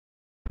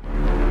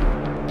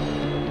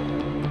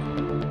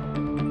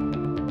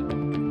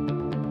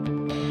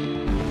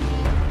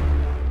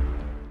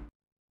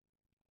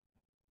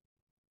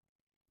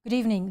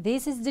Good evening.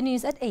 This is the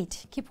news at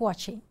 8. Keep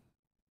watching.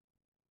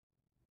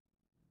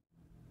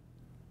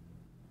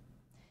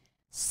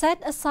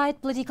 Set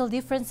aside political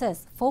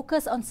differences.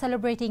 Focus on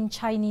celebrating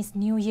Chinese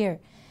New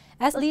Year.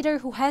 As a leader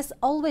who has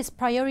always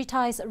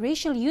prioritized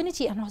racial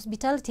unity and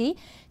hospitality,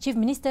 Chief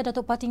Minister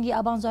Datuk Patinggi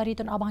Abang Zuari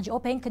Tun Abang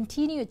Openg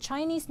continued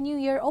Chinese New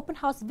Year open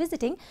house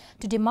visiting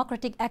to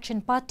Democratic Action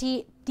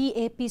Party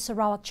DAP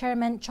Sarawak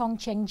Chairman Chong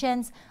Cheng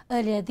Jens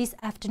earlier this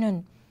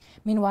afternoon.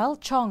 Meanwhile,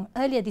 Chong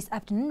earlier this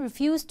afternoon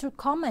refused to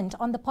comment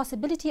on the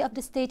possibility of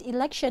the state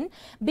election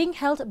being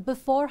held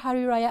before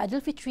Hari Raya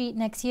Aidilfitri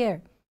next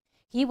year.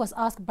 He was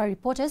asked by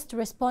reporters to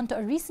respond to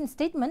a recent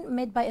statement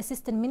made by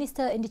Assistant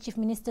Minister in the Chief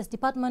Minister's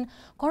Department,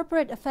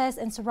 Corporate Affairs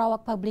and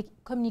Sarawak Public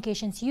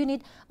Communications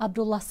Unit,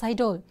 Abdullah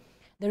Saidol.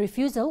 The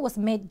refusal was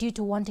made due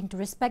to wanting to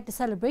respect the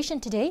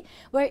celebration today,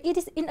 where it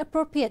is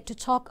inappropriate to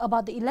talk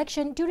about the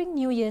election during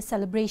New Year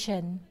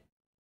celebration.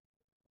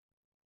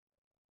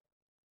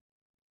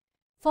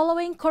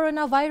 Following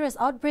coronavirus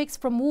outbreaks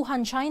from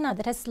Wuhan, China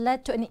that has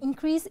led to an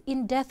increase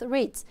in death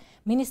rates,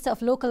 Minister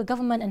of Local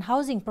Government and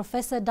Housing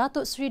Professor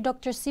Datuk Sri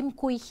Dr. Sim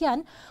Kui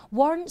Hian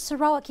warned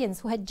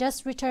Sarawakians who had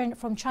just returned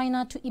from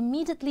China to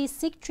immediately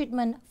seek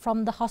treatment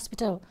from the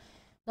hospital.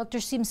 Dr.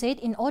 Sim said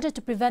in order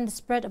to prevent the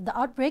spread of the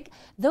outbreak,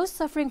 those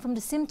suffering from the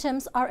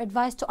symptoms are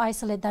advised to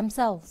isolate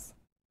themselves.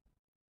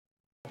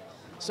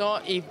 So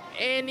if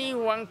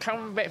anyone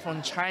comes back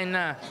from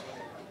China,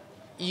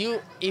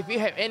 if you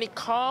have any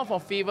cough or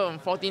fever in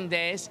 14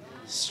 days,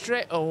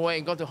 straight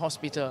away go to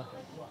hospital.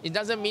 It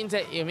doesn't mean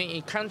that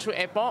you come through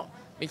airport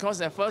because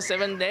the first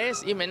 7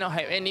 days you may not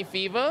have any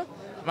fever,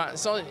 but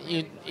so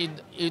you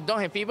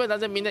don't have fever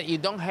doesn't mean that you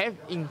don't have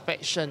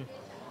infection,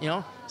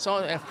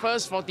 So the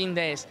first 14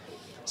 days.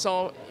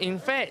 So in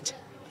fact,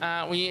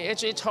 we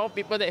actually told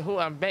people that who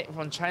are back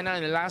from China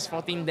in the last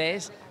 14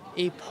 days,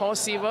 if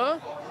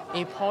possible,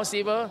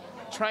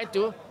 try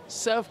to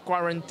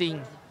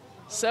self-quarantine.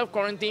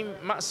 Self-quarantine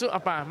maksud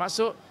apa?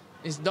 Maksud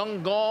is don't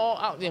go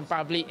out in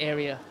public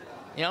area,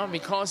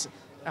 because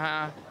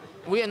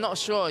we are not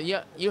sure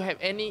you have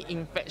any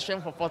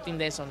infection for 14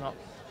 days or not.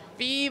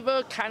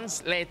 Fever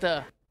comes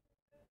later.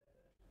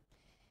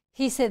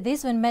 He said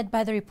this when met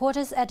by the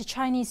reporters at the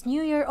Chinese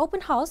New Year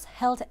open house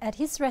held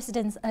at his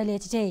residence earlier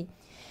today.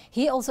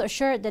 He also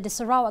assured that the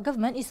Sarawak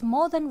government is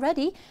more than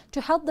ready to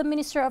help the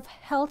Minister of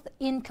Health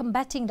in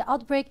combating the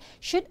outbreak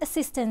should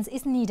assistance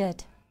is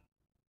needed.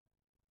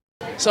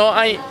 So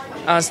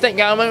state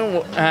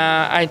government,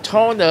 I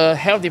told the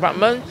health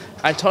department,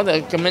 I told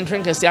the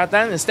Kementerian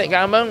Kesihatan, the state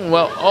government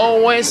will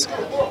always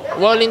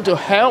willing to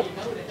help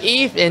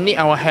if they need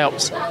our help.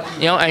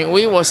 And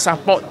we will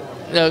support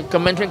the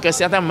Kementerian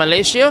Kesihatan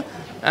Malaysia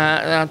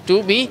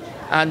to be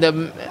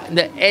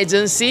the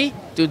agency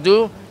to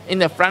do in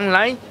the front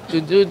line to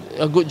do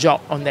a good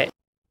job on that.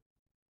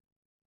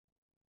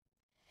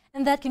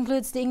 And that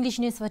concludes the English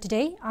news for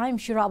today. I'm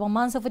Shura Abang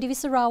Mansa for TV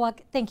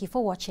Sarawak. Thank you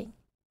for watching.